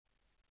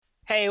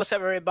Hey, what's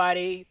up,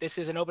 everybody? This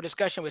is an open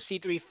discussion with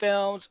C3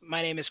 Films.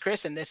 My name is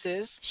Chris, and this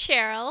is.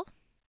 Cheryl.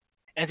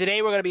 And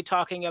today we're going to be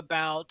talking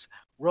about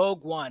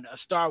Rogue One, a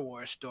Star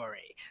Wars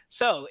story.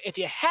 So, if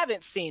you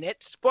haven't seen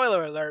it,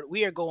 spoiler alert,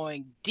 we are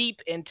going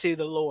deep into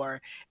the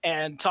lore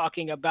and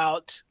talking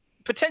about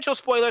potential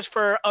spoilers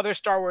for other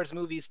Star Wars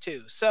movies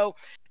too. So,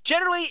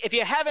 generally, if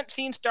you haven't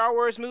seen Star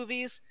Wars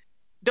movies,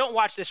 don't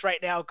watch this right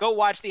now. Go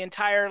watch the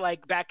entire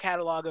back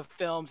catalog of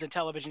films and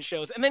television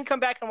shows, and then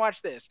come back and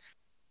watch this.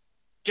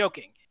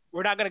 Joking.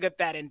 We're not going to get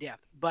that in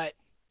depth, but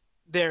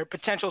their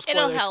potential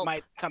It'll spoilers help.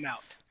 might come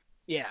out.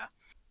 Yeah.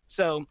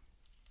 So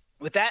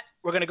with that,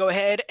 we're going to go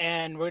ahead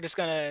and we're just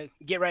going to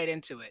get right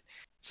into it.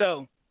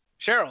 So,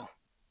 Cheryl,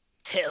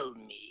 tell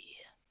me,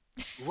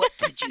 what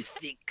did you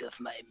think of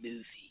my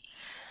movie?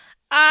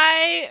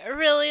 I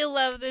really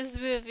love this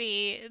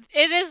movie.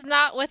 It is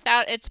not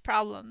without its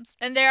problems,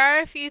 and there are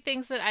a few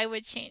things that I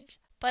would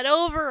change. But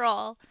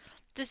overall,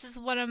 this is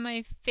one of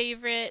my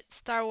favorite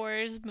Star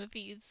Wars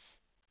movies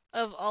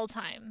of all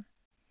time.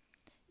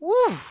 Woo!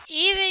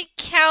 Even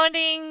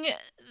counting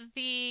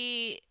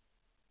the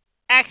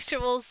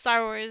actual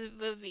Star Wars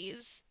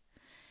movies.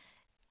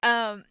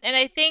 And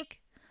I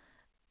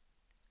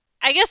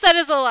guess that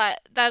is a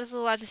lot. That is a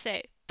lot to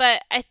say.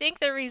 But I think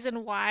the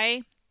reason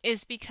why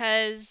is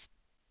because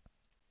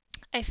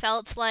I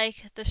felt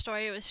like the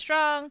story was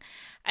strong.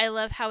 I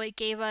love how it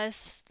gave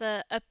us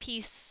a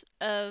piece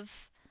of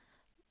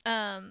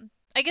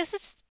I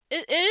guess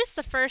it is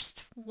the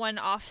first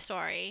one-off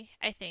story,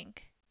 I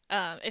think.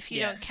 If you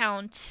don't Yes.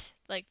 count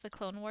like the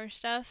Clone Wars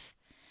stuff.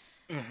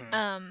 Mm-hmm.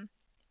 Um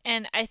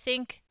and I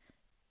think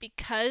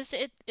because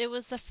it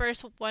was the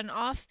first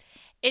one-off,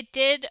 it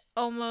did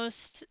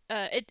almost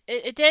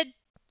it did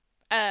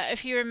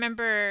if you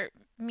remember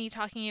me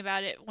talking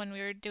about it when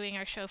we were doing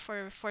our show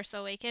for Force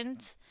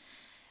Awakens,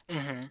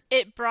 Mm-hmm.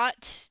 it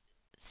brought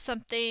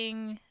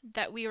something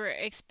that we were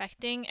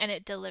expecting and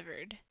it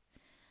delivered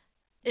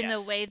in the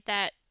way Yes.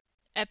 that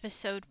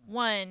episode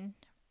 1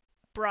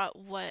 brought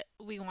what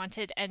we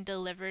wanted and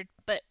delivered,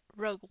 but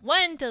Rogue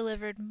One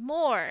delivered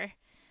more.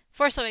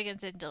 Force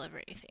Awakens didn't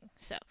deliver anything,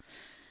 so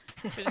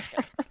we just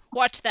gotta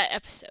watch that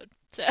episode.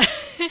 So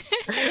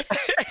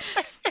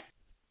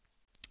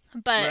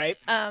but Right?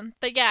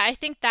 but yeah, I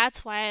think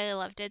that's why I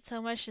loved it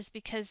so much, just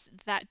because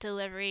that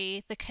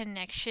delivery, the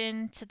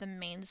connection to the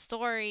main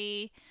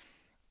story,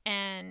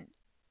 and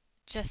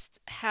just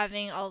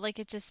having all like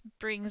it just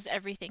brings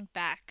everything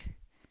back.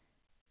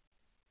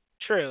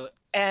 True.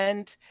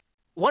 And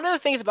one of the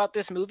things about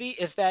this movie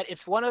is that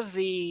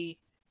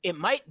it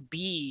might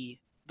be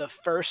the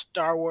first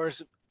Star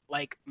Wars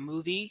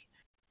movie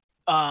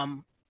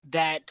um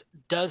that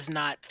does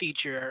not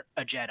feature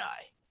a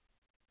Jedi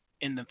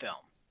in the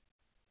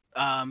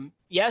film.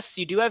 Yes,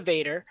 you do have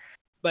Vader,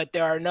 but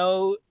there are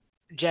no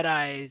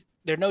Jedi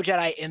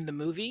in the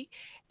movie.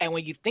 And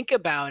when you think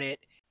about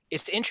it,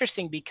 it's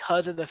interesting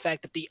because of the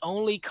fact that the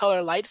only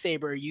color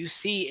lightsaber you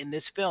see in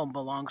this film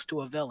belongs to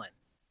a villain.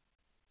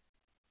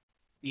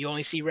 You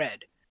only see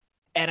red.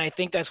 And I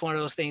think that's one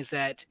of those things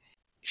that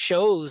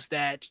shows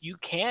that you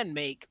can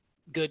make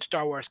good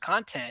Star Wars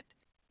content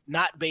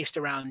not based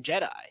around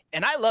Jedi.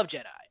 And I love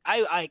Jedi.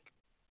 I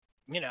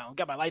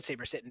got my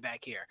lightsaber sitting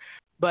back here.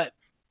 But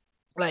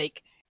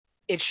like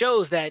it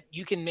shows that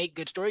you can make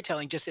good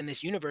storytelling just in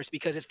this universe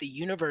because it's the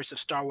universe of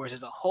Star Wars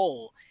as a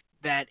whole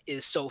that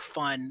is so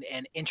fun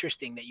and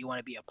interesting that you want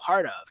to be a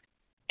part of.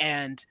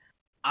 And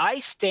I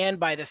stand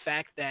by the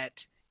fact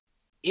that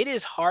it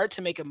is hard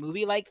to make a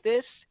movie like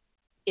this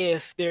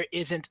if there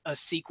isn't a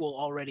sequel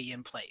already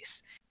in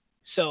place.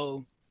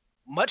 So,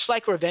 much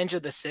like Revenge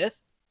of the Sith,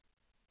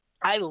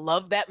 I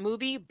love that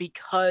movie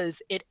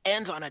because it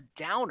ends on a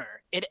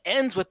downer. It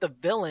ends with the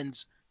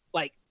villains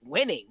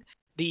winning.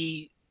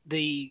 The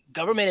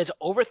government is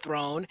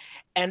overthrown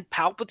and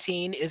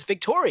Palpatine is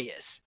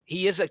victorious.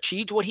 He has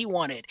achieved what he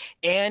wanted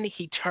and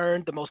he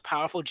turned the most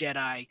powerful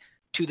Jedi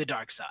to the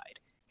dark side.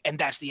 And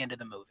that's the end of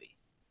the movie.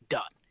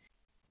 Done.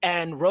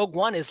 And Rogue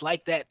One is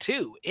like that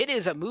too. It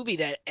is a movie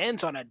that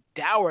ends on a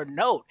dour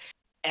note.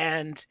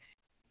 And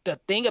the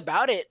thing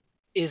about it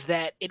is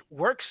that it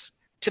works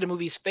to the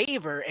movie's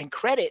favor and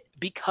credit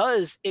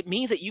because it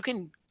means that you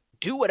can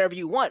do whatever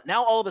you want.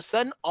 Now, all of a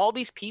sudden, all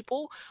these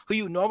people who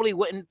you normally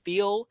wouldn't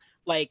feel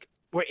like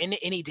were in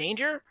any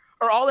danger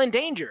are all in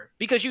danger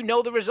because you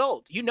know the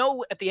result. You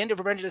know, at the end of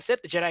Revenge of the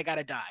Sith, the Jedi got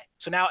to die.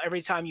 So now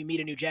every time you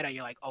meet a new Jedi,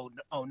 you're like, oh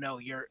no,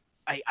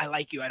 I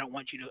like you. I don't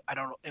want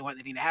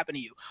anything to happen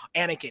to you.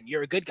 Anakin,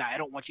 you're a good guy. I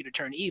don't want you to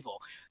turn evil.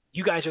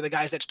 You guys are the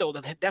guys that stole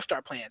the Death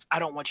Star plans. I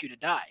don't want you to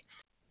die.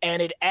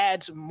 And it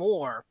adds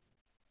more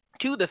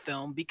to the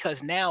film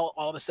because now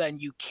all of a sudden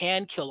you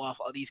can kill off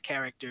all these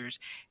characters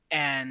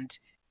and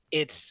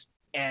it's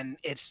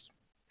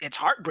it's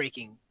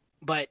heartbreaking,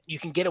 but you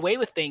can get away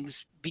with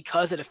things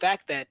because of the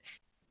fact that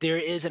there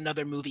is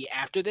another movie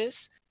after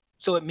this.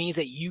 So it means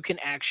that you can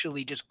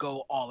actually just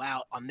go all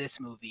out on this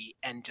movie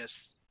and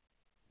just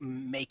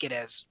make it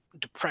as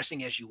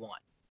depressing as you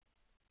want.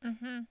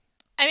 Mhm.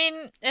 I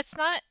mean, it's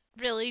not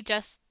really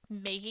just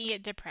making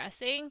it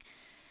depressing,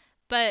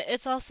 but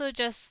it's also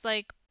just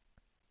like,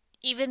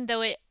 even though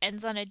it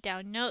ends on a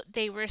down note,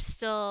 they were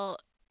still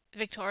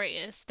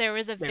victorious. There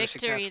was a They were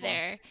victory successful.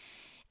 there.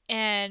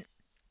 And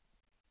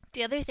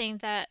the other thing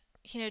that,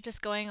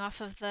 just going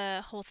off of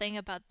the whole thing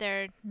about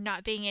there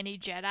not being any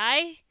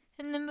Jedi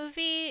in the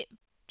movie,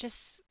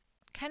 just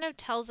kind of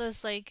tells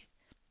us like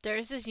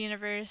there's this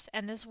universe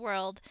and this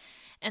world,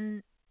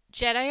 and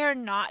Jedi are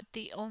not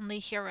the only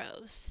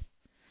heroes.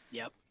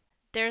 Yep.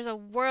 There's a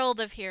world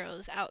of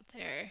heroes out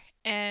there,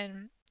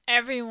 and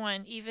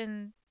everyone,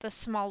 even the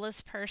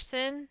smallest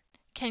person,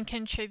 can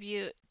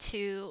contribute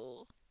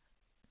to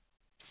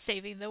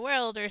saving the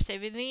world or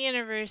saving the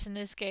universe in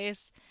this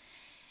case.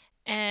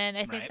 And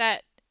I think Right.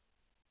 that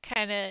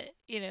kind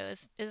of,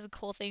 is a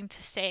cool thing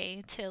to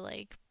say to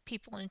like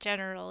people in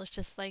general. It's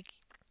just like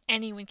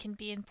anyone can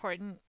be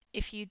important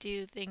if you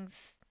do things.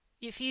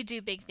 If you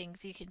do big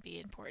things, you can be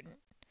important.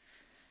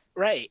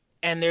 Right.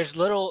 And there's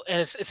little,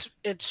 and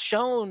it's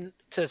shown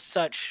to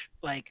such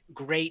like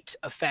great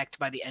effect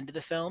by the end of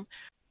the film.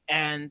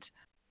 And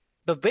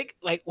the big,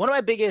 like, one of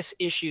my biggest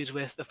issues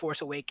with The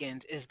Force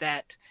Awakens is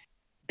that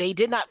they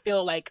did not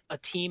feel like a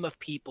team of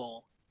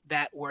people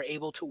that were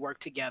able to work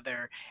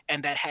together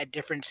and that had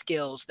different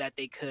skills that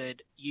they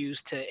could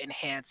use to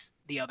enhance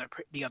the other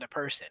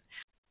person.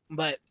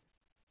 But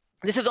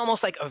this is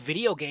almost like a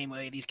video game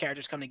way these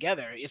characters come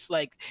together. It's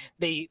like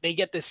they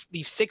get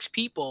these six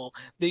people,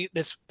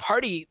 this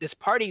party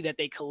that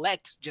they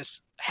collect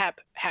just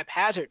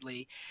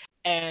haphazardly,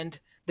 and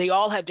they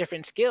all have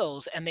different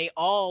skills and they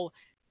all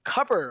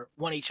cover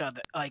one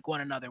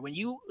another.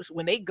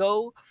 When they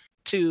go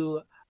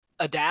to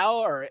Adao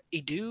or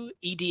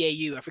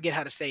Edau, I forget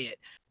how to say it.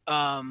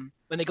 When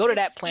they go to It's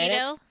that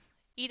planet,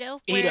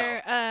 Edo, Edo,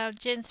 where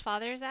Jin's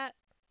father's at.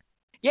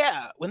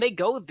 yeah, when they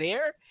go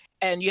there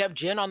and you have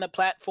Jen on the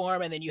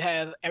platform and then you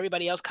have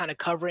everybody else kind of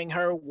covering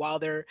her while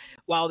they're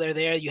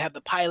there. You have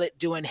the pilot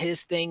doing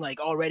his thing, like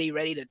already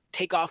ready to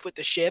take off with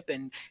the ship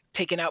and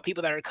taking out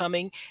people that are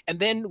coming. And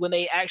then when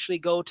they actually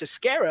go to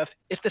Scarif,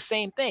 it's the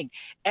same thing.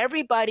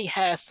 Everybody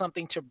has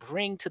something to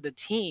bring to the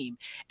team.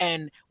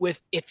 And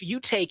if you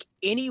take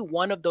any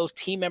one of those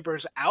team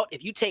members out,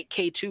 if you take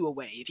K2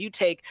 away, if you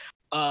take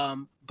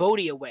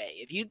Bodhi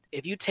away,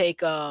 if you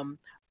take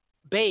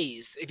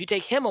Baze, if you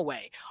take him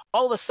away,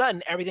 all of a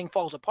sudden everything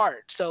falls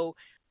apart. So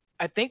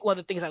I think one of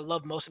the things I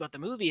love most about the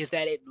movie is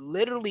that it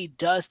literally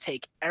does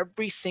take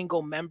every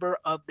single member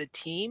of the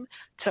team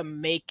to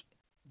make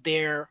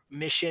their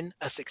mission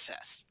a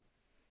success.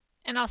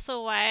 And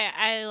also why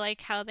I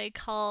like how they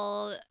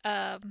call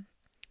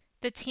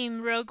the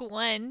team Rogue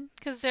One,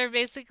 because they're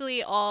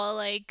basically all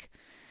like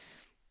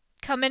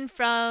coming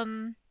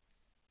from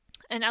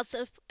an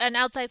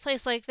outside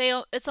place. Like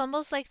it's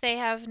almost like they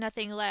have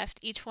nothing left,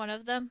 each one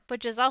of them,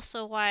 which is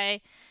also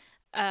why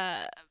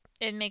uh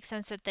it makes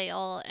sense that they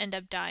all end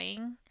up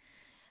dying.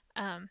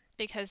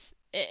 Because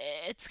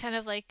it's kind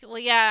of like, well,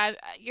 yeah,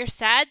 you're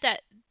sad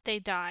that they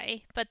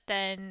die, but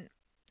then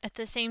at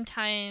the same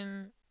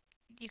time,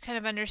 you kind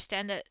of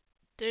understand that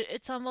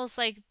it's almost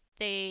like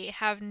they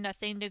have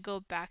nothing to go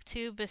back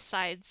to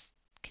besides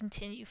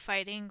continue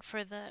fighting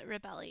for the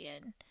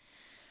rebellion.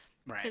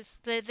 Right. Because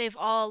they've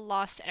all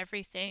lost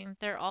everything.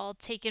 They're all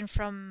taken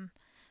from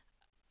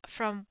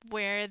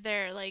where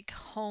their like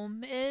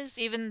home is.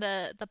 Even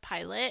the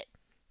pilot,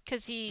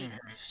 because Hmm. he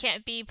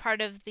can't be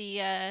part of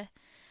the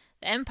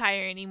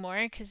Empire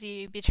anymore because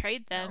he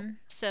betrayed No. them.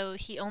 So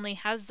he only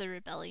has the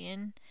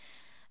rebellion.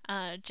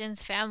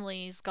 Jin's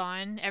family is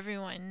gone.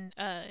 Everyone,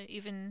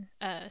 even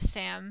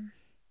Sam,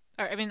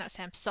 or I mean not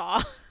Sam,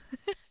 Saw.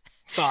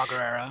 Saw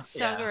Gerrera. Saw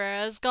Yeah.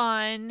 Gerrera is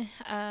gone.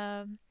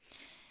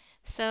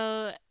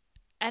 So,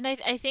 and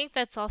I think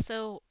that's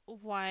also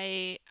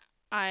why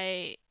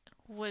I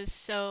was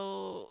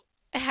so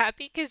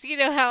happy, because you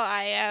know how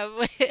I am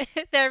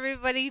with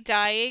everybody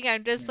dying.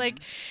 I'm just like,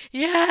 Mhm.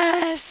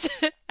 yes,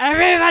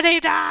 everybody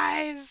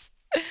dies.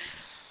 That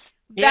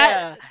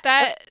Yeah.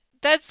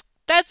 And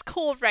that's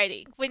cool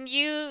writing. When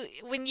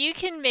you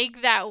can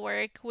make that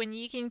work, when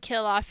you can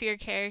kill off your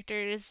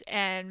characters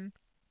and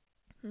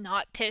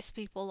not piss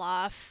people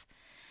off,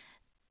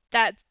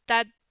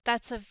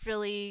 that's a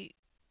really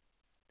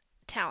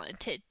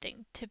talented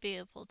thing to be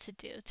able to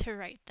do, to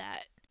write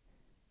that.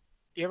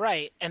 you're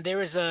right. And there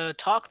was a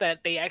talk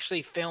that they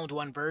actually filmed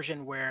one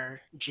version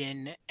where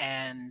Jin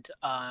and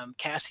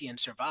Cassian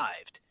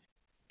survived.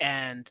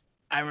 And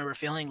I remember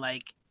feeling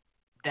like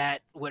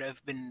that would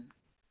have been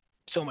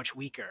so much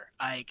weaker.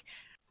 Like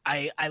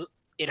I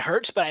it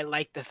hurts, but I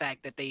like the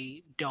fact that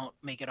they don't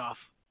make it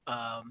off.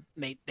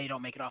 They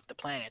don't make it off the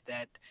planet.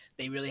 That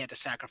they really had to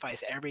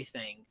sacrifice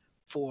everything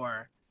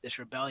for this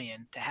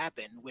rebellion to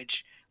happen,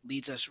 which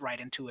leads us right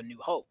into A New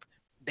Hope.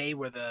 They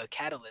were the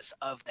catalyst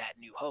of that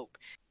New Hope,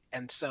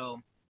 and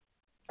so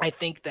I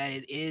think that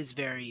it is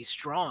very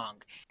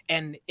strong,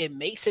 and it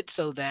makes it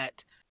so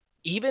that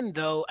even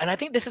though, and I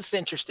think this is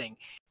interesting,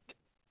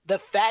 the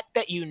fact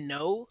that you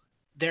know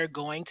they're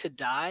going to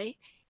die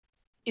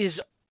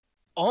is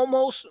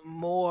almost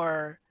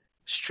more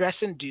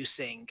stress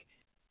inducing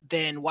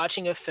than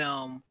watching a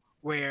film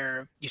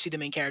where you see the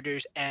main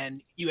characters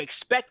and you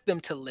expect them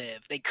to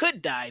live. They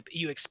could die, but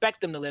you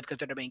expect them to live because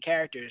they're the main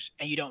characters,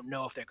 and you don't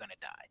know if they're going to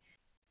die.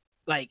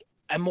 Like,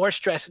 I'm more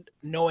stressed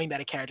knowing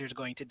that a character is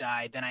going to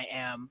die than I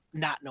am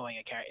not knowing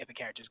if a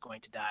character is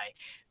going to die,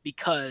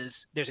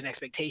 because there's an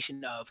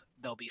expectation of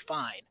they'll be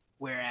fine.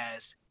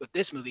 Whereas with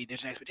this movie,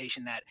 there's an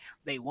expectation that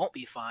they won't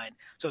be fine.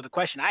 So the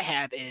question I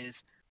have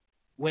is,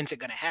 when's it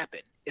going to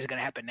happen? Is it going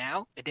to happen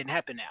now? It didn't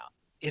happen now.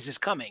 Is this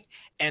coming?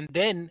 And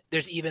then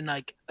there's even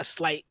like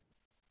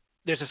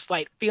there's a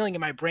slight feeling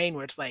in my brain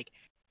where it's like,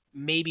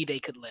 maybe they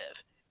could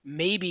live.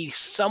 Maybe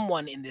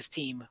someone in this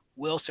team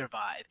will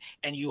survive,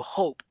 and you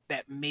hope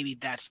that maybe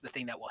that's the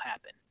thing that will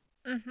happen.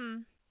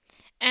 Mhm.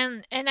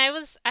 And I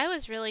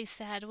was really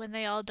sad when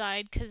they all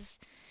died because,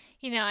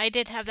 I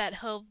did have that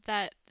hope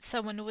that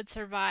someone would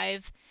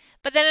survive.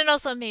 But then it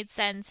also made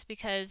sense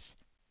because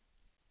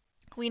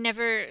we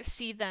never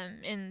see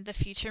them in the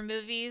future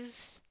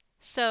movies.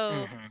 So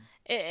Mm-hmm.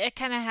 it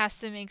kind of has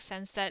to make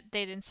sense that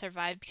they didn't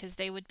survive because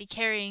they would be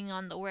carrying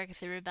on the work of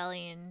the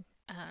rebellion,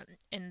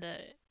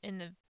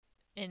 in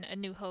in A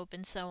New Hope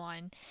and so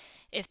on,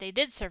 if they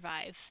did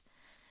survive.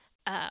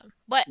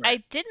 What I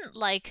Right. didn't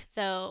like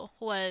though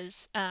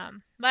was,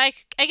 I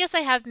guess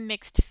I have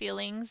mixed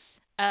feelings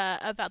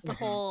about the Mm-hmm.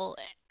 whole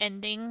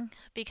ending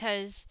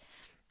because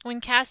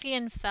when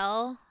Cassian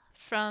fell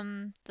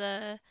from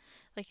the,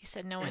 like you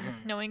said, Mm-hmm.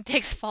 no one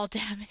takes fall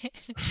damage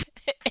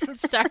in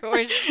Star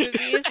Wars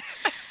movies.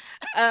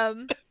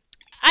 Um,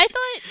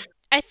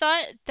 I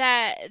thought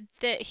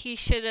that he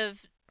should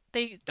have,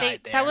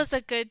 Died that there. was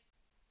a good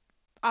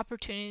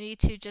opportunity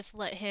to just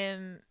let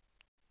him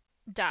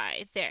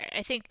die there.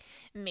 I think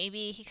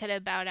maybe he could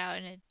have bowed out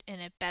in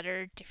a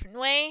better, different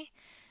way.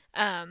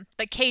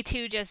 But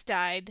K2 just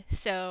died,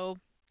 so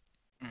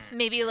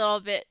maybe a Mm-hmm. little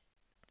bit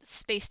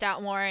spaced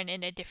out more and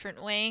in a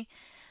different way.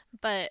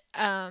 But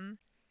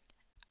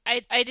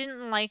I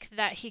didn't like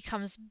that he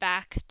comes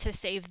back to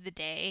save the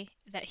day,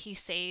 that he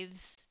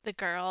saves the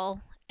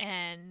girl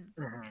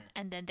Mm-hmm.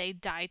 and then they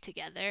die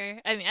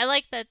together. I mean, I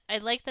like that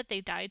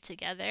they died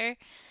together,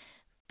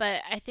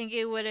 but I think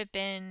it would have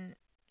been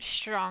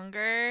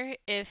stronger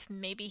if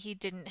maybe he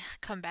didn't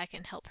come back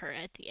and help her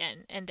at the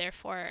end, and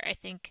therefore I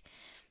think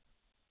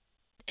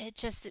it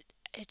just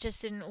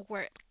didn't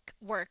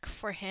work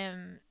for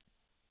him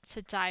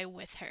to die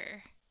with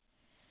her.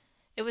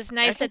 It was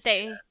I nice can that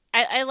see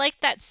I liked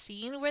that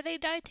scene where they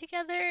died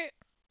together,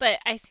 but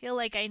I feel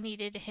like I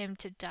needed him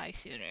to die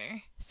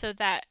sooner so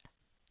that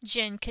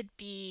Jin could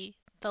be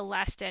the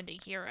last standing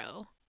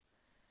hero.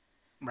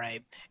 that.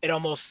 Right.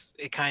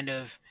 It kind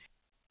of,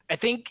 I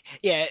think,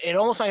 yeah, it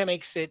almost like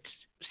makes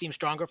it seem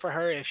stronger for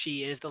her if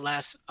she is the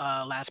last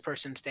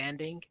person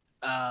standing.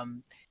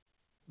 Um,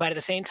 but at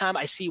the same time,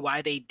 I see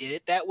why they did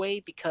it that way,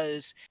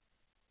 because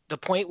the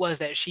point was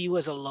that she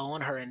was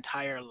alone her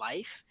entire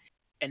life,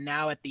 and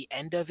now at the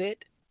end of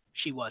it,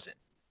 she wasn't.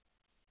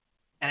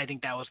 And I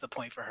think that was the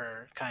point for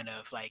her, kind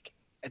of like,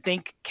 I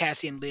think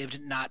Cassian lived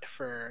not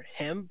for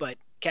him, but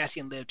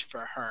Cassian lived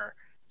for her,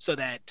 so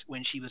that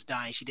when she was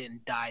dying, she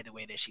didn't die the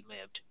way that she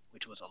lived,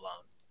 which was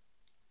alone.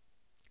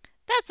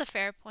 That's a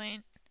fair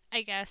point,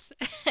 I guess.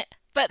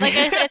 But like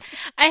I said,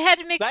 I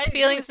had I mixed agree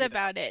feelings with you though.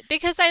 about it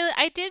because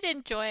I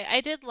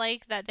did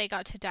like that they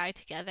got to die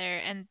together,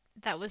 and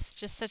that was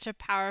just such a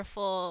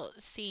powerful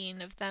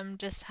scene of them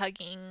just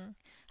hugging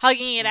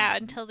it out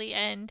Mm-hmm. until the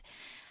end,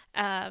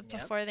 Yep.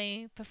 before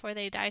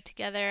they died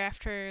together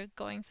after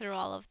going through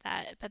all of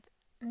that. But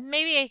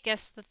maybe I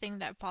guess the thing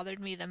that bothered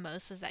me the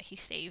most was that he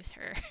saves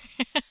her.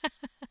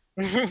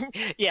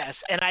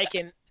 Yes, and I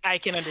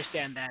can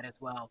understand that as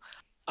well.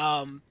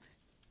 Um,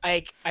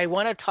 I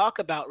want to talk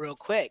about real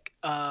quick.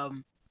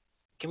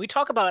 Can we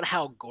talk about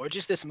how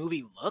gorgeous this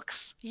movie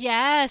looks?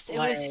 Yes, it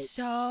was Like,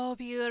 so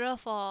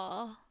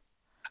beautiful.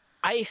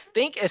 I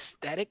think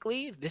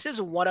aesthetically, this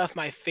is one of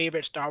my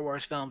favorite Star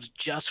Wars films,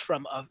 just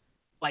from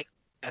like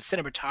a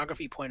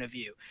cinematography point of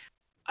view.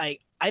 I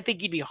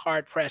think you'd be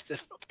hard pressed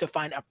to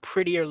find a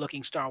prettier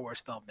looking Star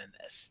Wars film than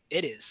this.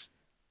 It is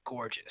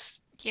gorgeous.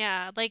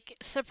 Yeah, like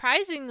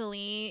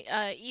surprisingly,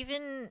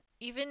 even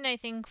I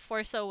think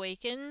Force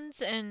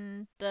Awakens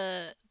and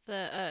the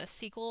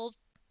sequels,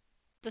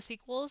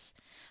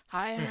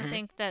 I don't Hmm.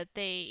 think that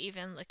they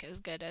even look as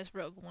good as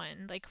Rogue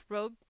One. Like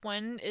Rogue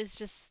One is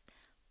just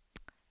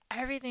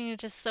everything is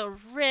just so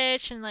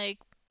rich and like,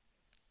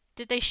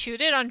 did they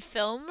shoot it on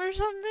film or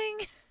something?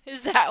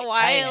 Is that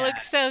why I it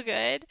looks so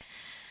good?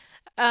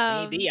 Um,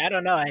 maybe I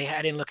don't know.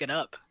 I didn't look it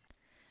up.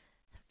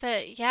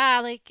 but yeah,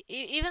 like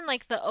even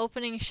like the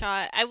opening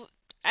shot,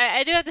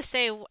 I do have to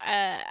say,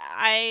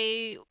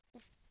 I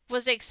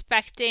was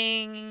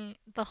expecting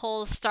the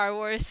whole Star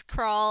Wars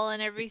crawl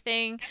and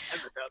everything, I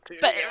looked up too.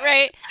 but Yeah,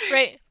 right,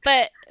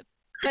 but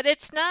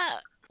it's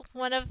not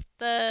one of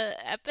the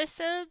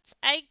episodes,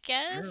 I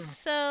guess. mm,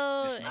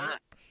 So it's not.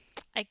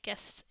 I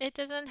guess it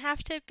doesn't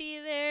have to be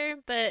there.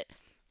 But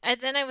and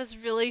then I was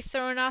really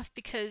thrown off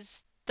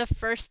because the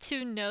first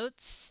two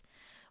notes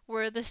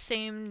were the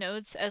same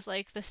notes as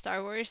like the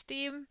Star Wars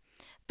theme,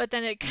 but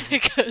then it kind Hmm.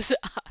 of goes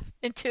off.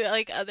 into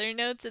like other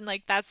notes, and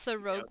like that's the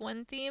Yep. Rogue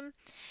One theme.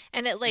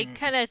 And it like Mhm.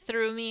 kind of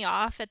threw me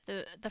off at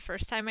the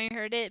first time I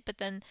heard it, but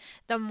then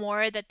the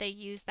more that they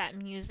used that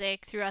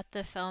music throughout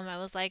the film, I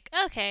was like,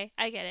 okay,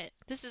 I get it.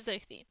 This is their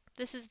theme.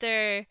 This is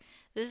their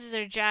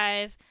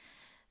jive.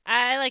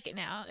 I like it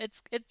now.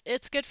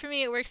 It's good for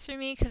me. It works for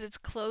me because it's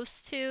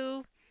close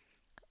to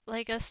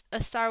like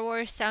a Star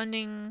Wars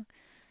sounding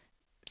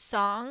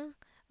song,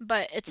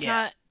 but it's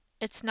Yeah.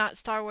 not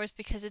Star Wars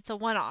because it's a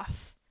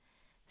one-off.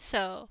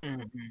 So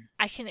Mhm.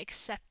 I can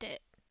accept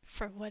it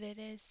for what it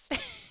is.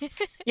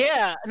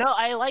 Yeah, no,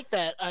 I like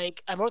that. I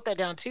wrote that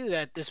down too,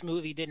 that this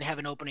movie didn't have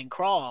an opening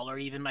crawl or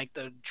even like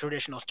the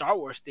traditional Star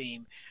Wars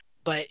theme.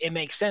 But it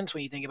makes sense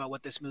when you think about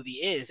what this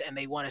movie is, and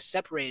they want to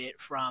separate it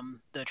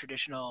from the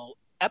traditional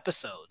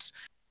episodes.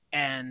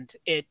 And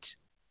it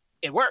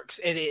works.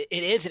 It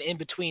is an in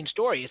between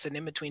story. It's an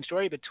in between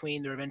story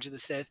between the Revenge of the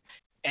Sith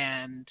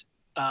and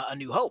A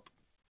New Hope.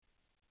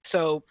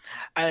 So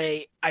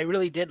I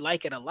really did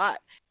like it a lot,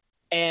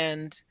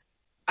 and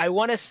I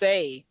want to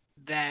say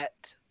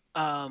that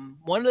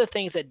one of the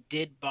things that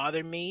did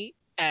bother me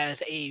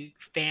as a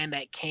fan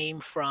that came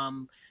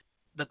from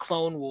the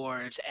Clone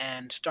Wars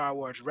and Star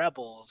Wars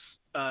Rebels,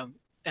 and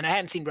I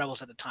hadn't seen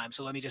Rebels at the time,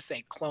 so let me just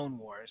say Clone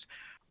Wars.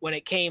 When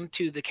it came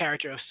to the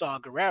character of Saw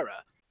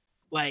Gerrera,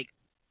 like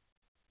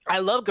I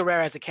love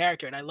Gerrera as a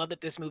character, and I love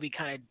that this movie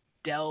kind of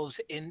delves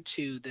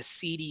into the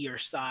seedier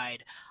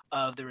side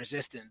of the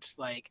Resistance.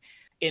 Like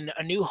in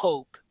A New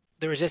Hope,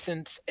 the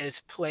Resistance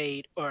is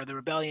played, or the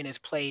Rebellion is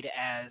played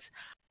as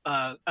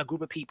a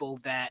group of people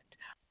that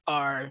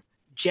are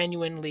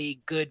genuinely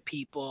good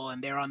people,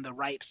 and they're on the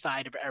right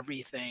side of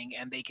everything,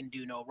 and they can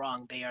do no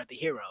wrong. They are the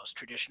heroes,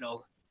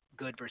 traditional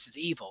good versus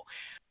evil.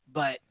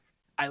 But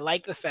I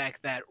like the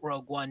fact that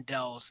Rogue One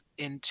delves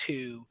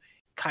into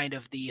kind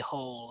of the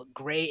whole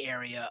gray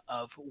area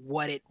of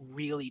what it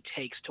really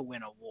takes to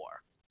win a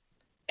war.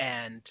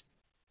 And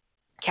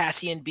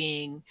Cassian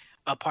being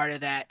a part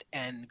of that,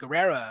 and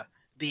Guerrera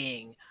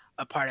being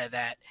a part of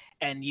that,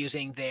 and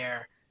using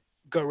their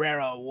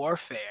guerrero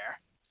warfare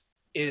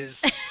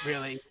is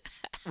really,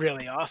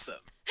 really awesome.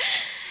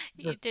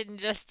 You didn't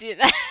just do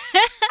that.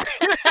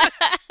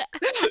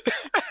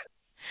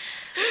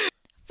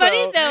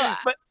 Funny So, though.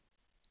 but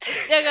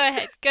No, go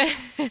ahead. Go.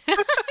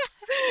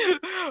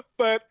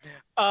 but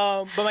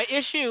but my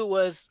issue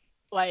was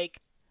like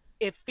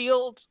it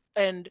feels,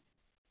 and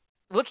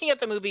looking at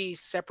the movie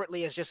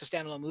separately as just a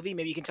standalone movie,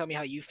 maybe you can tell me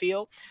how you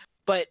feel.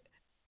 But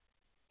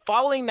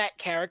following that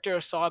character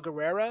of Saw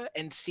Gerrera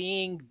and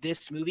seeing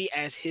this movie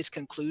as his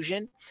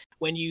conclusion,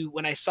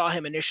 when I saw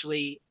him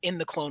initially in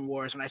the Clone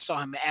Wars, when I saw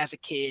him as a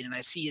kid, and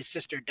I see his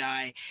sister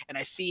die, and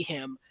I see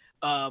him,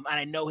 and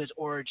I know his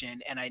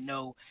origin, and I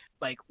know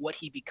like what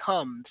he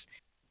becomes.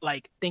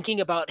 Like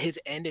thinking about his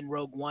end in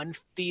Rogue One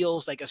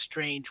feels like a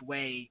strange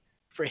way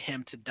for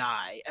him to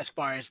die, as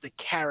far as the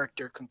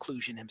character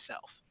conclusion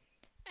himself.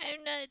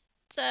 I'm not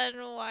done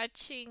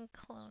watching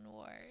Clone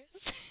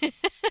Wars.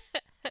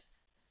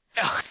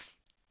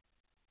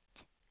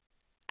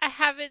 I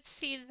haven't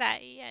seen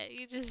that yet.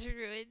 You just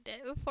ruined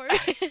it for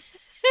me.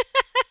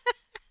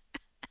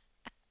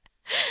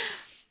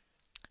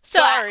 So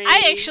I Sorry.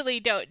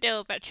 actually don't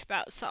know much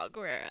about Saw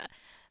Gerrera,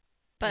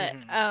 but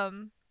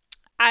Hmm.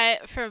 I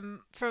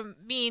from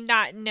me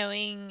not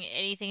knowing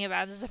anything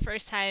about this the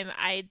first time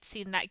I'd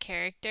seen that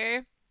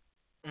character,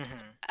 Hmm.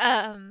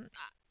 um,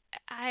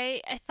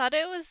 I thought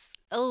it was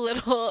a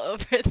little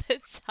over the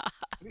top,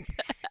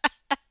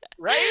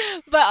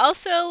 Right? but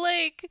also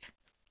like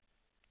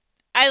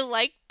I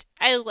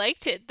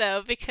liked it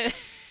though because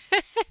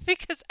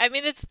because I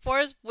mean it's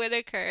Forrest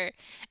Whitaker,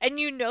 and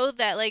you know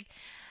that like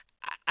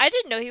I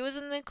didn't know he was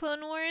in the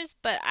Clone Wars,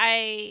 but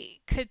I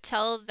could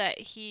tell that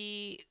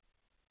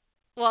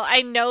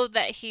I know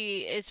that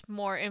he is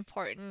more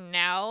important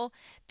now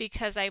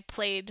because I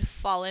played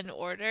Fallen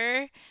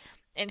Order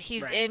and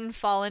he's Right. in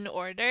Fallen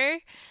Order.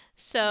 Yep.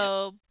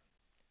 So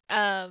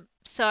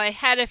I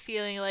had a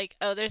feeling like,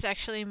 oh, there's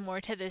actually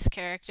more to this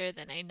character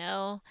than I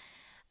know.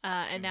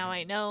 And now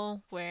I Hmm.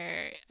 know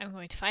where I'm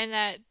going to find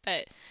that,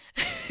 but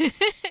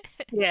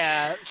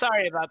Yeah,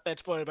 sorry about that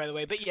spoiler, by the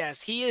way. But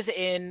yes, he is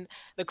in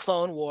the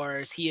Clone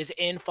Wars, he is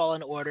in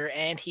Fallen Order,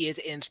 and he is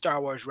in Star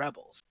Wars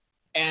Rebels.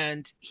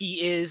 And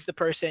he is the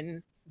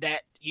person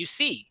that you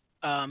see.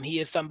 He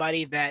is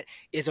somebody that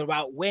is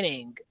about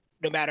winning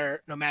no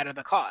matter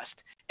the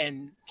cost.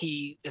 And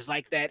he is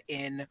like that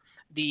in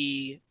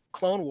the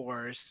Clone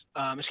Wars.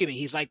 Excuse me,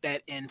 he's like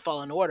that in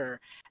Fallen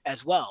Order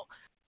as well.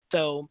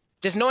 So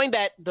just knowing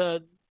that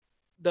the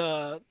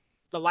the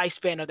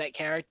lifespan of that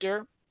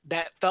character,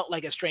 that felt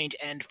like a strange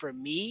end for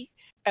me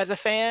as a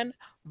fan.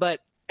 But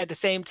at the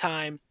same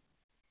time,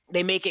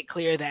 they make it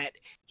clear that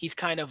he's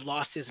kind of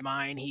lost his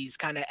mind. He's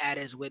kind of at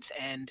his wits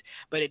end.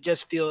 But it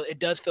does feel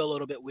a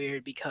little bit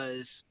weird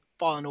because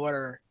Fallen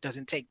Order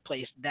doesn't take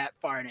place that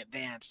far in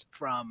advance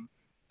from.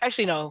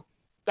 Actually, no,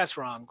 that's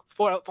wrong.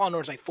 Fallen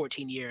Order is like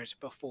 14 years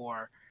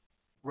before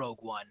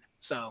Rogue One.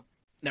 So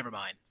never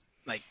mind.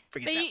 Like,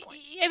 forget but that point.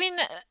 I mean,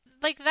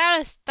 like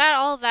that is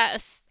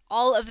that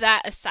all of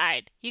that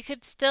aside, you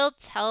could still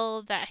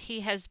tell that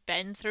he has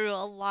been through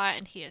a lot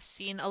and he has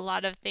seen a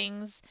lot of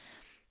things.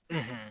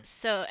 Mm-hmm.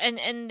 So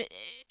and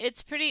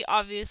it's pretty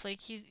obvious, like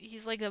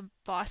he's like a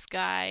boss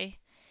guy,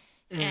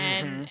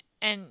 Mm-hmm.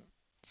 and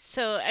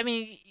so I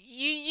mean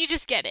you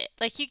just get it.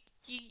 Like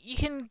you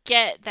can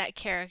get that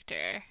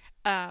character.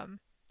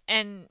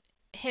 And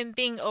him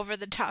being over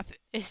the top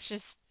is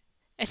just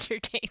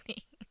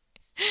entertaining.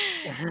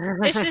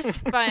 It's just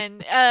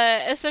fun,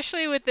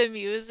 especially with the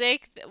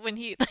music. When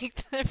he like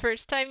the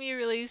first time you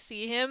really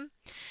see him,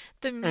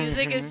 the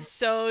music is Mm-hmm.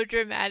 so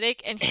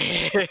dramatic, and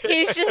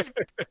he's just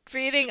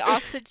breathing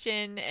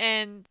oxygen,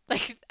 and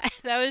like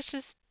that was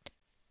just.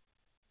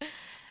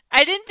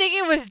 I didn't think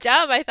it was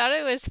dumb. I thought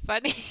it was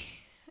funny.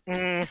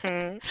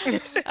 Mm-hmm.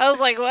 I was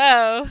like,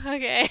 whoa,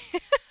 okay.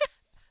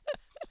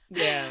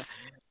 Yeah.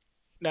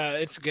 No,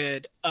 it's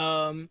good.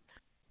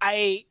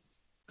 I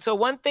so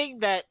one thing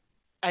that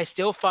I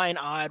still find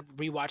odd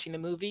rewatching the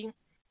movie,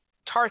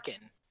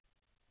 Tarkin.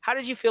 How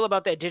did you feel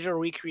about that digital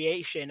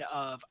recreation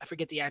of, I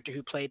forget the actor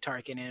who played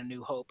Tarkin in A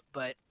New Hope,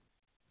 but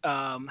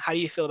how do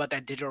you feel about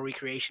that digital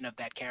recreation of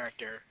that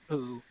character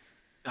who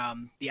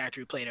the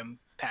actor who played him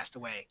passed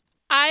away?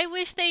 I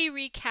wish they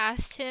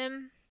recast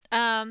him.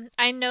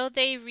 I know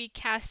they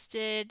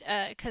recasted,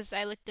 cause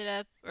I looked it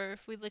up, or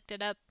if we looked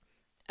it up,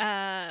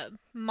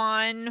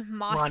 Mon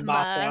Mon Mothma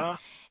Mothma.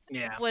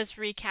 Yeah, was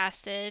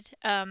recasted.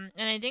 And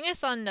I think I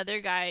saw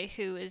another guy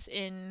who is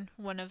in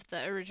one of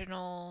the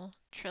original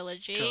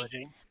trilogy,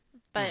 trilogy.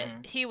 but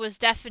Hmm. he was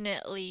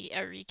definitely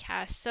a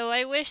recast. So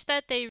I wish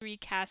that they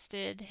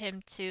recasted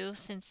him too,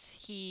 since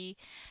he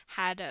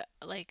had a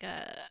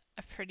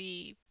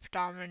pretty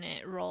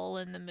predominant role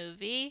in the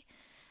movie.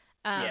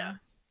 Yeah, Um,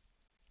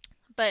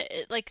 but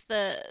like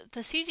the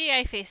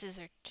CGI faces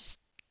are just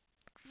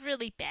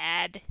really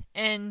bad,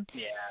 and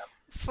yeah,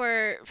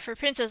 for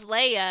Princess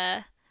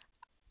Leia,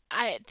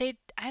 I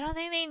don't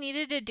think they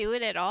needed to do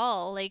it at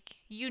all. Like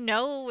you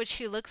know what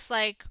she looks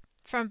like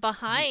from yeah.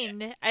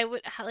 behind. I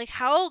would like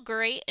how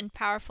great and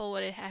powerful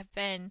would it have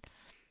been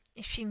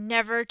if she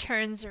never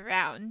turns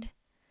around?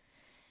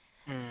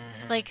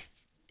 Hmm. Like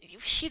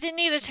she didn't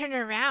need to turn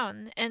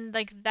around, and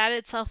like that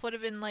itself would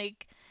have been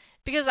like,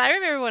 because I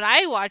remember when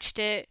I watched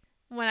it,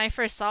 when I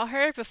first saw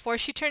her before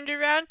she turned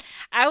around,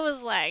 I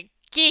was like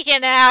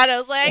geeking out. I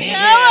was like,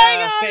 oh my Yeah,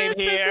 god, same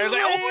it's here. I Princess was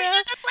like, oh Leia.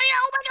 shit, that's Leia!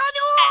 Oh my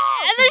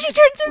god, And then she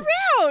turns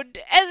around,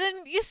 and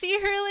then you see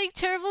her like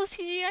terrible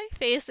CGI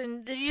face,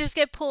 and then you just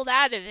get pulled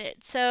out of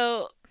it.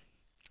 So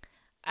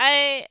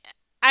I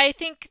I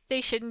think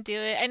they shouldn't do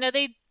it. I know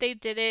they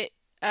did it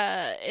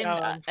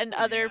no! in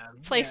other Yeah,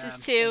 places yeah,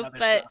 and too, other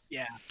but stuff.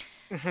 Yeah.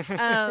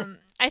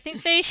 I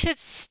think they should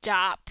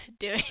stop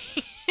doing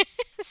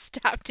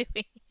stop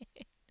doing.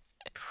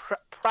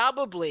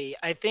 Probably.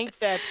 I think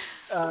that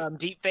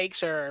deep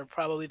fakes are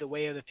probably the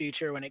way of the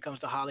future when it comes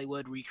to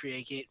Hollywood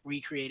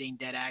recreating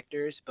dead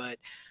actors. But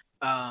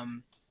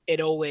it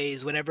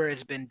always, whenever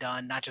it's been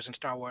done, not just in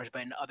Star Wars,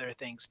 but in other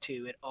things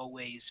too, it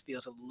always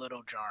feels a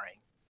little jarring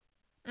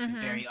and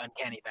Mhm. very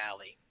uncanny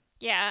valley.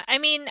 Yeah, I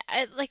mean,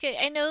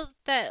 I know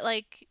that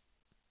like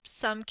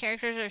some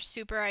characters are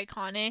super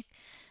iconic.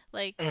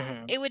 Like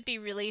Hmm. it would be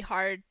really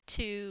hard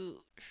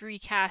to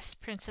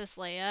recast Princess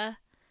Leia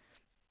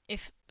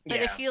but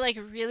Yeah. if you like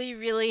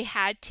really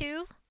had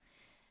to,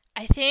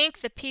 I think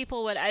the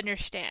people would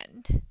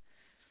understand.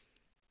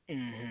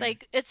 Hmm.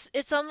 Like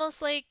it's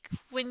almost like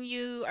when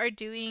you are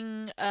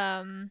doing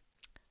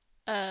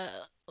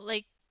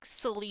like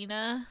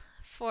Selena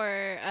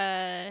for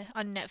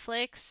on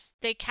Netflix,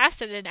 they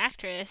casted an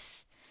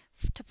actress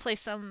to play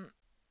some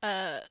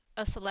a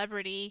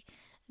celebrity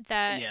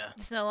that Yeah.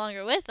 is no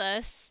longer with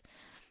us.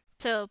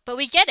 So, but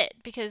we get it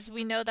because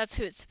we know that's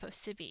who it's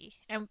supposed to be.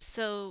 And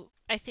so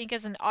I think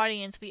as an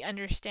audience, we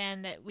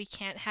understand that we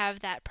can't have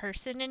that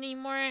person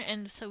anymore,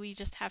 and so we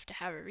just have to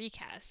have a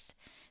recast.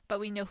 But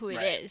we know who it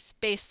Right. is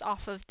based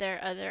off of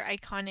their other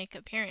iconic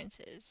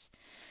appearances.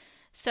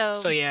 So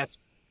So, yeah,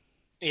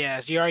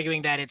 yes, you're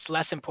arguing that it's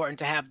less important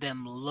to have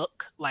them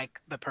look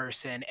like the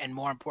person and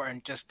more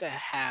important just to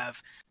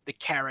have the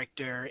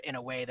character in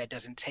a way that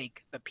doesn't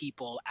take the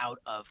people out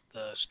of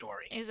the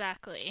story.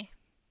 exactly.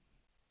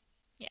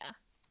 Yeah.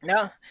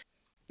 No,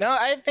 no,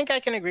 I think I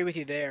can agree with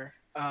you there.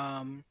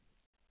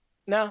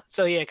 No,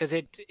 so yeah, because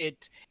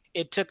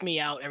it took me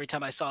out every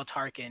time I saw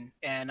Tarkin,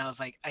 and I was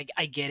like,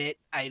 I get it.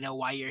 I know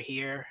why you're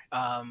here.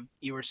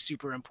 You were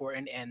super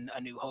important in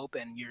A New Hope,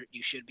 and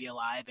you should be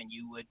alive, and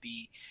you would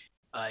be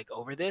like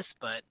over this,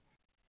 but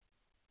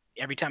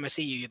every time I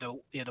see you,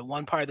 you're the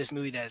one part of this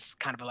movie that's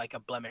kind of like a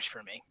blemish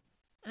for me.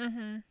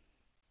 Mhm.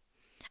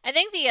 I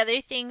think the other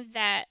thing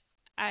that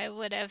I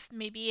would have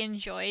maybe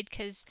enjoyed,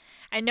 because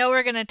I know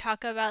we're gonna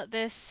talk about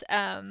this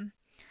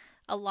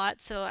a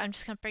lot, so I'm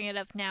just gonna bring it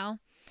up now.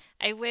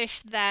 I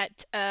wish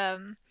that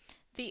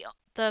the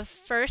the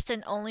first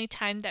and only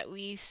time that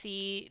we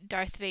see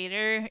Darth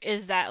Vader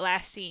is that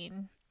last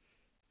scene.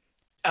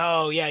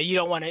 Oh yeah, you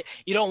don't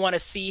want to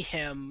see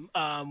him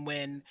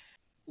when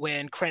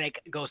Krennic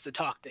goes to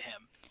talk to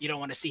him. You don't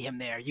want to see him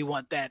there. You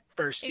want that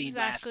first scene,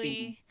 last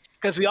scene. Exactly.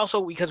 because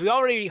we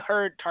already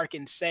heard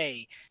Tarkin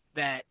say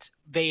that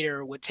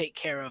Vader would take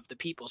care of the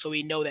people, so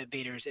we know that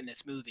Vader's in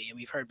this movie, and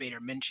we've heard Vader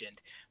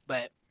mentioned.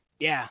 But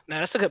yeah, no,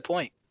 that's a good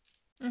point.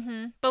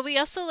 But we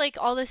also like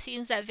all the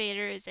scenes that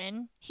Vader is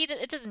in.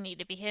 It doesn't need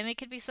to be him. It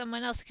could be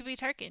someone else. It could be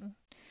Tarkin.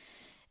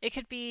 It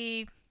could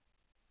be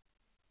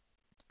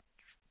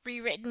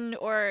rewritten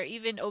or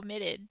even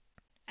omitted,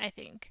 I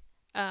think.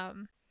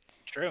 Um,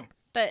 True.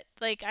 but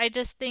like I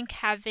just think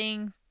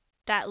having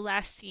that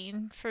last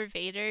scene for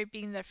Vader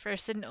being the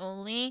first and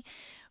only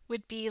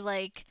would be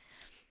like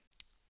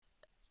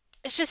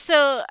it's just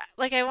so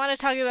like I want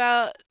to talk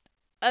about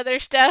other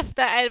stuff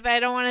but I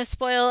don't want to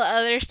spoil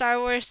other Star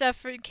Wars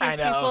stuff in I case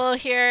know. people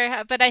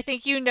hear, but I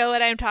think you know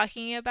what I'm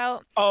talking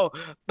about. Oh,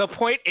 the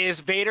point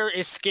is Vader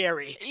is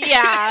scary.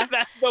 Yeah.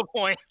 That's the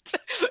point.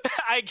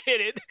 I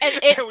get it. And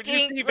it when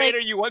you see Vader,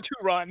 you want to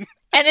run.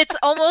 And it's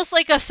almost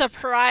like a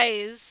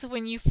surprise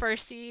when you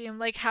first see him.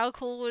 Like, how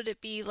cool would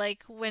it be,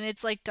 like, when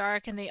it's, like,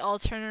 dark and they all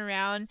turn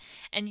around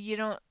and you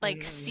don't,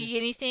 like, see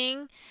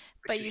anything,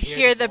 but you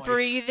hear the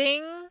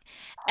breathing,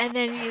 and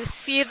then you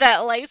see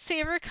that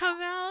lightsaber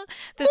come out?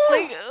 That's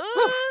like,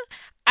 ooh.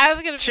 I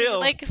was gonna be,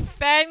 like,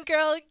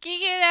 fangirl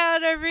geeking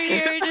out over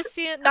here just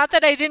seeing. Not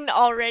that I didn't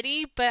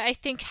already, but I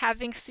think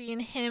having seen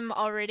him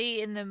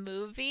already in the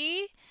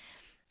movie,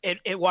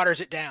 it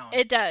waters it down.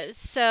 it does.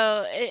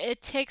 So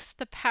it takes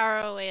the power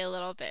away a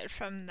little bit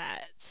from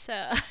that.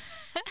 So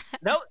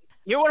No,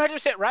 you're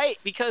 100% right,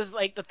 because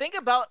like the thing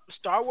about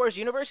Star Wars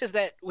universe is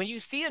that when you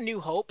see A New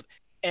Hope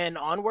and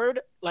onward,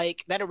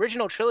 like that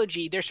original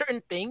trilogy, there's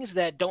certain things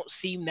that don't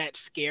seem that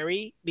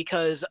scary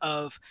because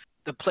of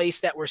the place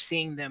that we're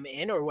seeing them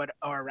in or what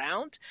are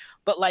around.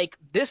 But like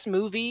this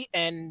movie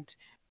and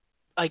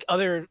like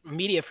other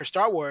media for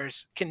Star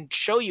Wars can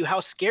show you how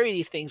scary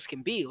these things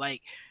can be.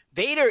 Like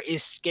Vader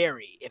is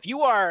scary.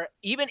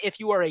 Even if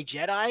you are a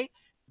Jedi,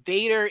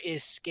 Vader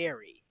is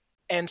scary.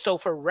 And so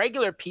for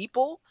regular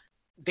people,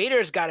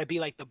 Vader's got to be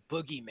like the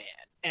boogeyman.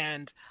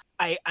 And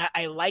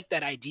I like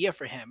that idea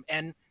for him.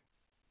 And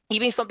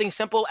even something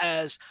simple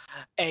as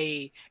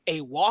a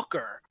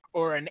walker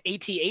or an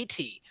AT-AT,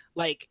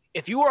 like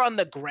if you are on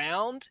the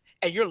ground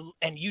and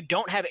you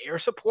don't have air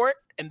support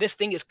and this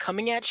thing is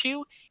coming at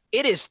you,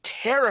 it is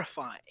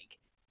terrifying.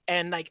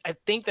 And like I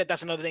think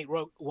that's another thing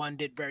Rogue One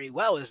did very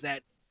well, is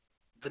that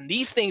when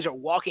these things are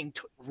walking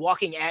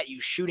at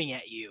you, shooting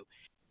at you,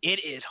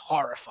 it is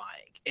horrifying.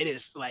 It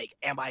is like,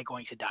 am I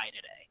going to die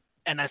today?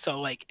 And I so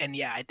like, and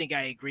yeah, I think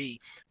I agree.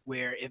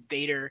 Where if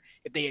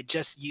they had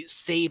just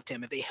saved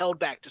him, if they held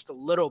back just a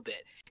little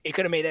bit, it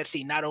could have made that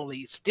scene not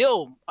only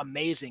still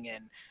amazing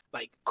and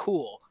like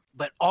cool,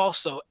 but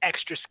also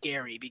extra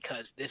scary,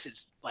 because this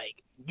is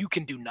like you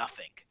can do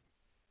nothing.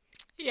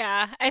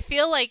 Yeah, I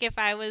feel like if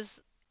I was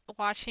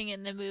watching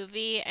in the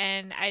movie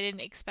and I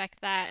didn't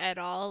expect that at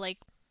all, like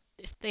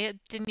if they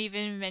didn't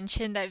even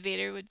mention that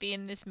Vader would be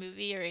in this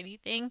movie or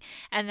anything,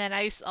 and then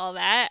I saw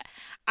that,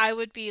 I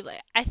would be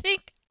like, I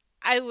think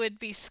I would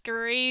be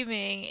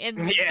screaming in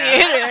the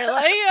theater,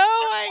 like,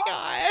 oh my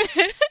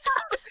god.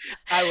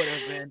 I would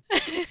have been.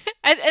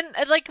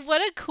 And like,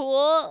 what a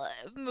cool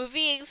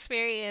movie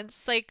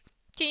experience. Like,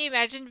 can you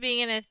imagine being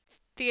in a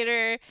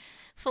theater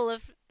full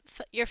of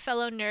your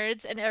fellow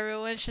nerds and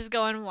everyone's just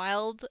going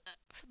wild,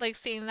 like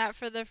seeing that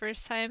for the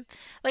first time?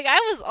 Like, I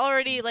was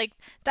already like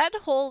that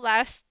whole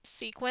last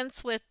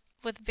sequence with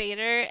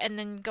Vader and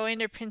then going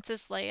to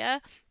Princess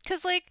Leia,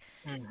 because like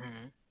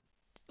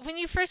when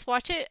you first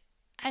watch it,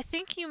 I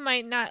think you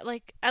might not,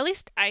 like, at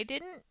least I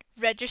didn't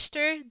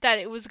register that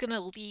it was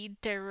gonna lead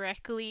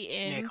directly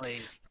in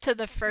to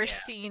the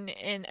first scene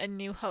in A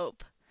New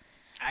Hope.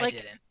 I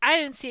didn't. I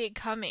didn't see it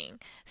coming.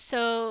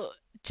 So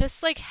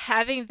just like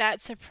having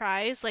that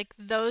surprise, like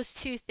those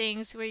two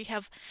things where you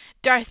have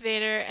Darth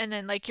Vader and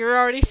then like you're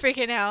already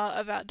freaking out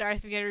about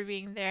Darth Vader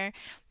being there,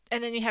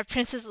 and then you have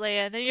Princess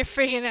Leia, and then you're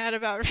freaking out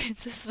about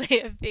Princess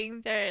Leia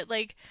being there.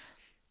 Like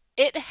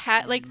it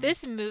had like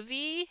this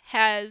movie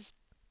has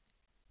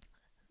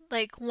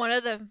like one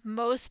of the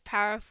most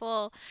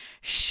powerful,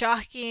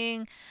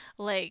 shocking,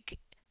 like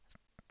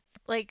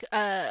what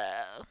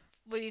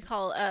do you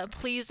call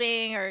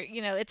pleasing, or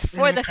you know, it's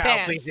for the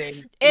fans.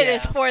 Pleasing. It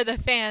is for the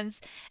fans,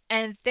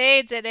 and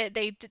they did it.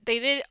 They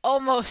did it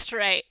almost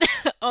right,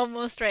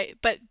 almost right,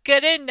 but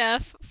good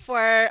enough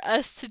for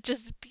us to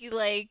just be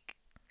like.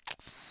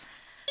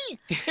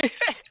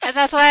 And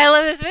that's why I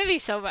love this movie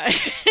so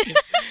much.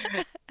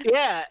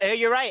 Yeah,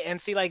 you're right.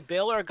 And see, like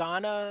Bail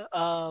Organa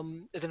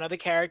is another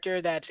character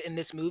that's in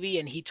this movie,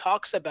 and he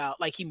talks about,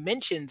 like, he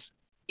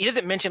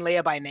doesn't mention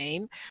Leia by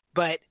name,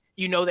 but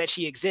you know that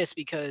she exists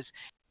because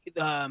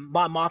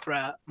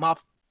Mothma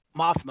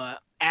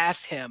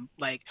asked him,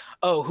 like,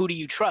 oh, who do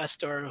you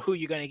trust, or who are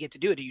you going to get to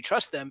do it? Do you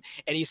trust them?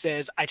 And he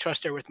says, I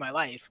trust her with my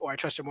life, or I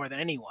trust her more than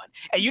anyone.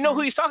 And you know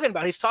who he's talking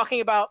about. He's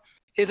talking about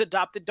his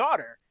adopted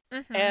daughter.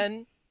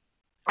 And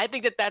I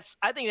think that's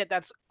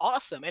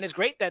awesome, and it's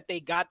great that they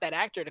got that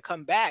actor to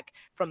come back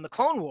from the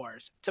Clone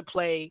Wars to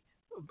play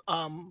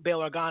Bail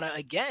Organa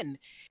again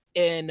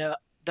in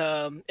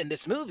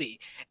this movie.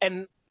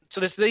 And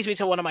So this leads me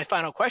to one of my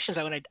final questions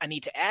I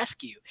need to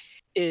ask you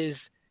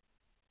is,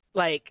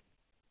 like,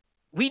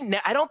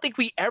 I don't think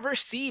we ever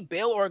see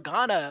Bail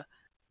Organa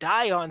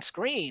die on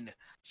screen.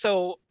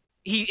 So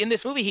in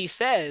this movie he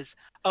says,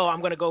 "Oh, I'm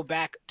going to go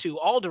back to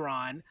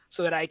Alderaan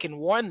so that I can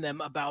warn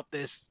them about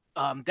this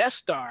Death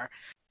Star,"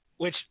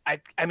 which I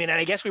mean, and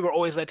I guess we were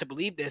always led to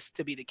believe this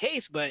to be the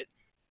case, but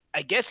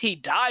I guess he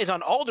dies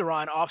on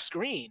Alderaan off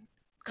screen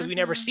because we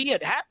never see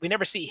it. We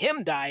never see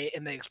him die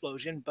in the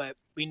explosion, but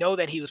we know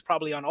that he was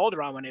probably on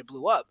Alderaan when it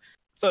blew up.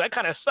 So that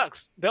kind of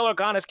sucks. Bail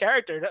Organa's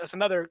character, that's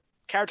another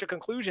character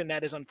conclusion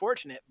that is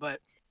unfortunate,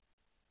 but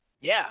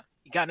yeah,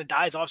 he kind of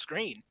dies off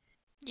screen.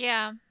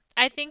 Yeah,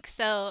 I think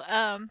so.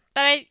 But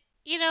I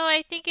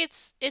think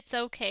it's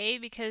okay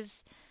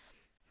because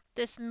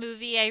this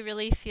movie I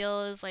really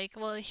feel is like,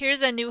 well,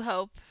 here's A New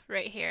Hope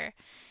right here.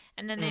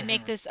 And then they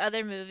make this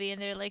other movie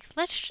and they're like,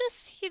 let's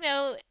just,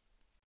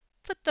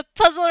 put the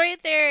puzzle right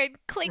there and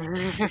click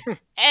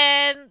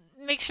and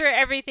make sure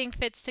everything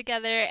fits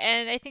together.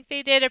 And I think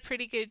they did a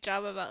pretty good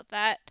job about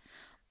that.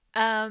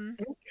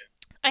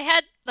 I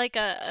had like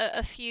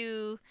a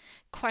few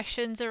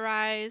questions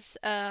arise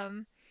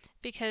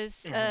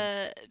because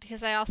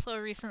I also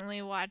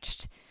recently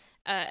watched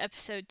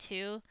episode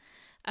 2,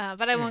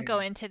 but I won't go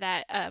into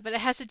that. But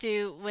it has to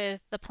do with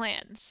the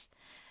plans,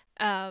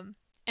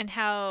 and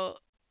how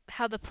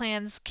the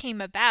plans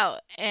came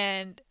about,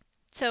 and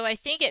so I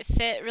think it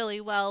fit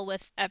really well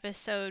with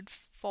episode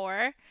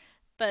 4,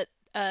 but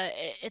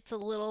it's a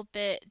little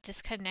bit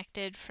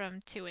disconnected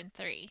from 2 and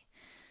 3.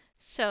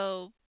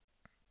 So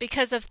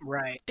because of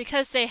Right.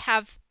 because they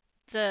have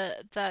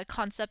the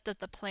concept of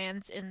the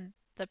plans in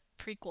the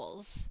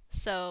prequels.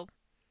 So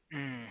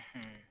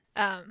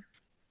but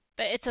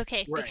it's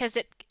okay Right. because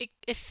it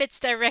fits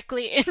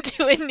directly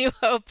into A New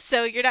Hope,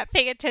 so you're not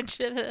paying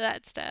attention to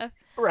that stuff.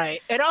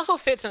 Right. It also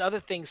fits in other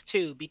things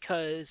too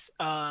because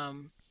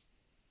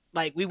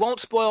like, we won't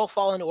spoil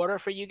Fallen Order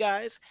for you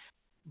guys,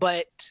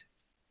 but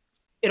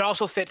it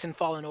also fits in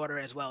Fallen Order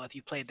as well if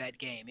you played that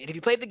game. And if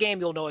you played the game,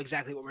 you'll know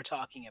exactly what we're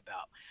talking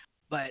about.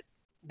 But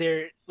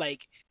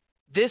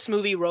this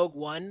movie Rogue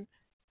One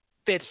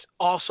fits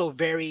also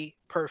very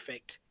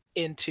perfect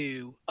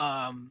into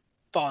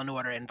Fallen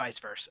Order and vice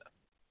versa.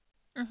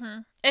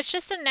 It's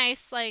just a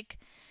nice, like,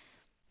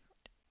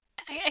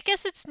 I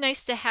guess it's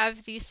nice to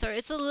have these sort.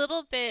 It's a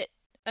little bit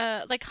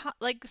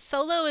like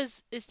Solo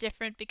is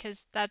different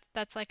because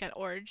that's like an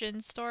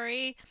origin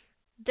story.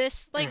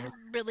 This like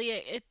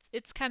really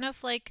it's kind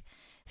of like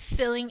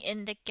filling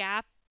in the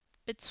gap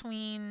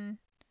between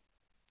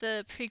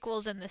the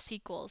prequels and the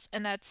sequels,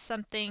 and that's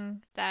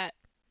something that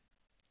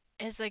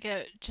is like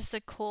just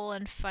a cool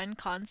and fun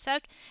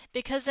concept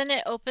because then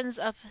it opens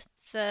up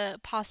the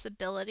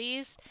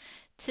possibilities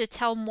to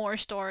tell more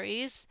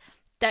stories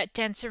that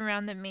dance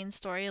around the main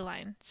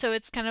storyline. So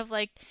it's kind of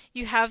like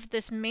you have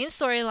this main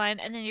storyline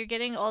and then you're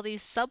getting all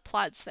these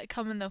subplots that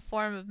come in the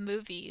form of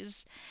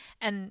movies.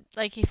 And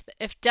like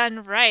if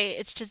done right,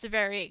 it's just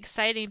very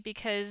exciting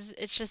because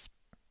it's just,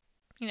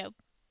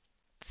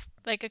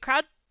 like a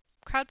crowd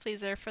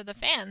pleaser for the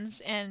fans,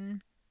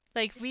 and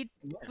like we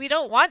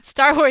don't want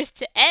Star Wars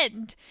to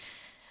end.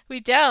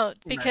 We don't,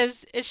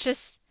 because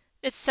it's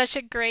such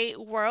a great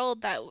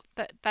world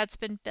that's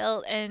been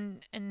built,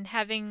 and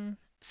having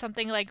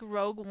something like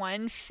Rogue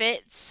One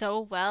fit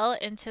so well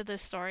into the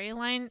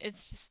storyline,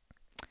 it's just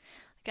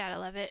gotta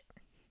love it.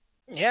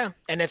 Yeah,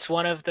 and it's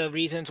one of the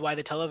reasons why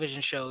the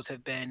television shows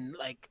have been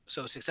like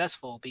so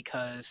successful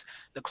because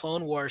the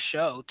Clone Wars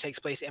show takes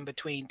place in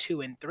between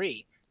 2 and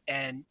 3.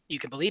 And you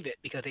can believe it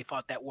because they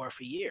fought that war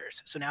for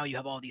years. So now you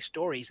have all these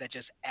stories that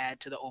just add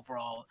to the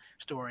overall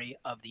story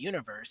of the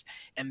universe.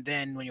 And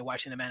then when you're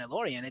watching The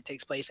Mandalorian, it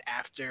takes place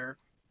after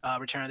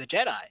Return of the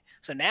Jedi.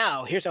 So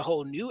now here's a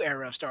whole new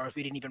era of Star Wars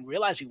we didn't even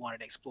realize we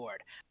wanted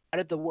explored.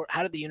 How did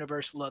the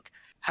universe look?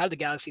 How did the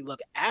galaxy look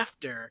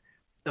after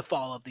the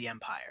fall of the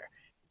Empire?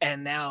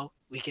 And now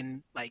we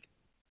can like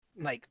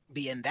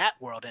be in that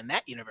world and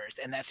that universe,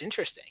 and that's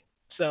interesting.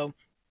 So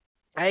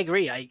I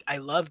agree. I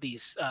love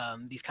these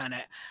kind of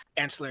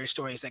ancillary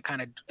stories that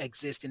kind of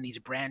exist in these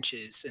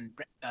branches and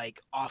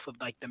like off of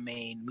like the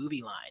main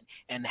movie line,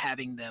 and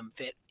having them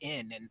fit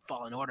in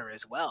Fallen Order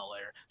as well,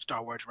 or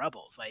Star Wars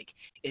Rebels. Like,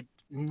 it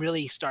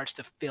really starts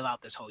to fill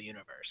out this whole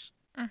universe.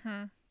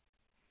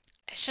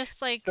 It's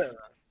just like So,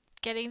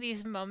 getting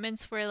these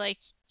moments where like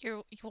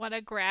you want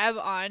to grab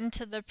on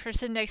to the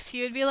person next to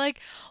you and be like,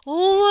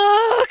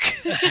 look,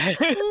 look.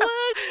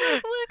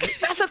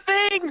 That's a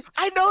thing.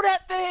 I know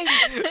that thing.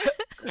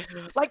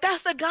 Like,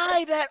 that's the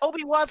guy that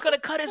Obi-Wan's gonna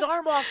cut his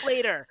arm off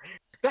later.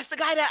 That's the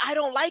guy that I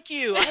don't like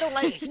you. He doesn't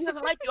like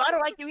you. I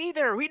don't like you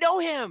either. We know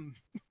him.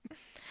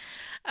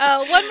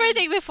 One more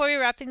thing before we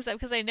wrap things up,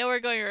 because I know we're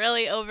going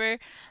really over,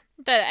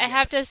 but I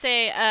have to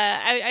say,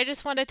 I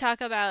just want to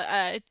talk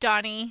about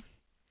Donnie.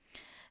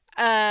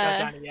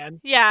 Donnie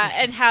Yen. Yeah,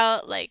 and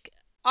how like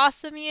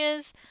awesome he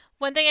is.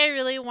 One thing I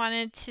really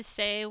wanted to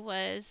say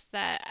was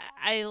that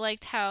I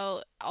liked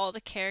how all the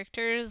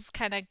characters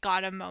kind of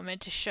got a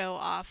moment to show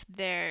off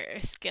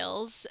their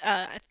skills.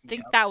 I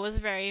think Yep. that was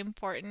very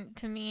important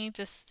to me.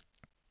 Just,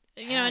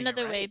 Yeah, you're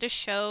another way right. to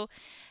show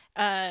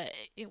uh,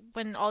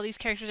 when all these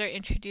characters are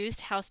introduced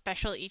how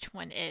special each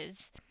one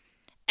is.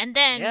 And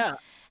then Yeah.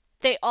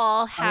 they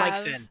all Unlike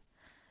have, Finn.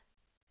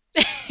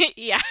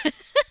 yeah.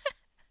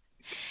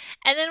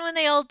 And then when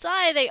they all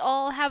die, they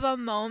all have a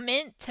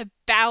moment to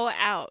bow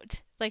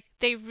out. Like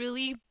they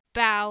really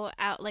bow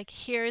out. Like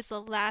here's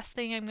the last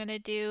thing I'm gonna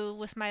do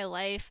with my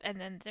life, and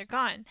then they're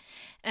gone.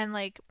 And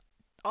like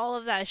all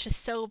of that is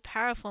just so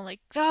powerful. Like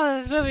oh,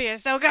 this movie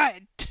is so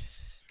good.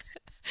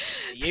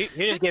 You're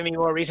just giving me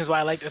more reasons why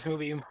I like this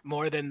movie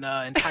more than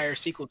the entire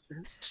sequel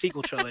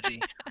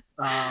trilogy.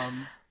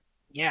 Um,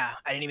 yeah,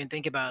 I didn't even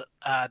think about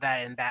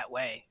that in that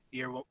way.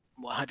 You're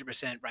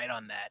 100% right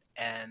on that.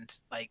 And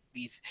like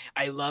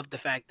I love the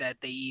fact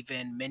that they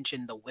even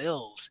mentioned the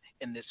wills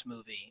in this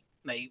movie.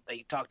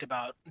 They talked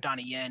about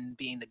Donnie Yen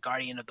being the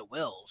guardian of the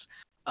wills.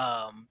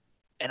 Um,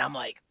 and I'm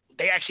like,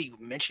 they're actually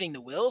mentioning the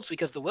wills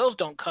because the wills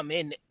don't come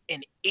in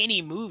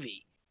any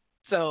movie.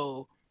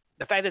 So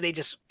the fact that they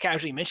just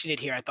casually mentioned it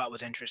here, I thought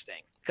was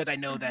interesting because I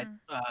know that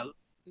Mhm.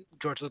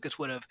 George Lucas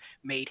would have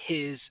made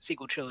his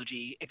sequel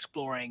trilogy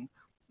exploring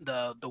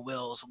the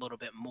wills a little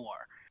bit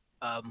more.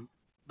 Um,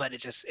 but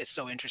it's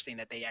so interesting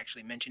that they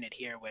actually mention it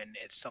here when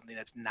it's something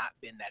that's not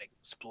been that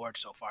explored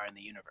so far in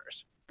the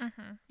universe.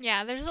 Mhm.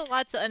 Yeah, there's a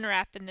lot to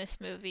unwrap in this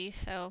movie.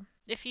 So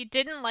if you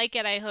didn't like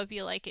it, I hope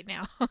you like it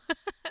now.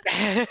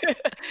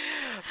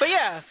 But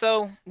yeah,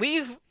 so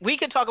we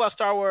could talk about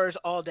Star Wars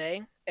all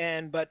day,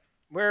 but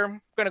we're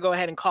gonna go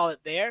ahead and call it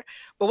there.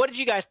 But what did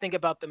you guys think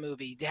about the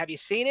movie? Have you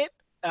seen it?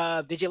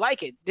 Did you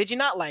like it? Did you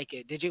not like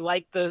it? Did you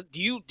like the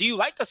do you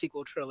like the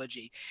sequel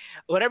trilogy?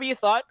 Whatever you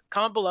thought,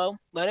 comment below,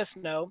 let us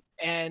know.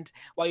 And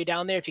while you're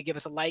down there, if you give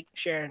us a like,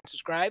 share, and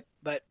subscribe.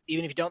 But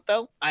even if you don't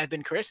though, I've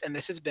been Chris and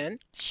this has been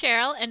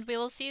Cheryl, and we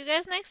will see you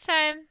guys next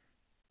time.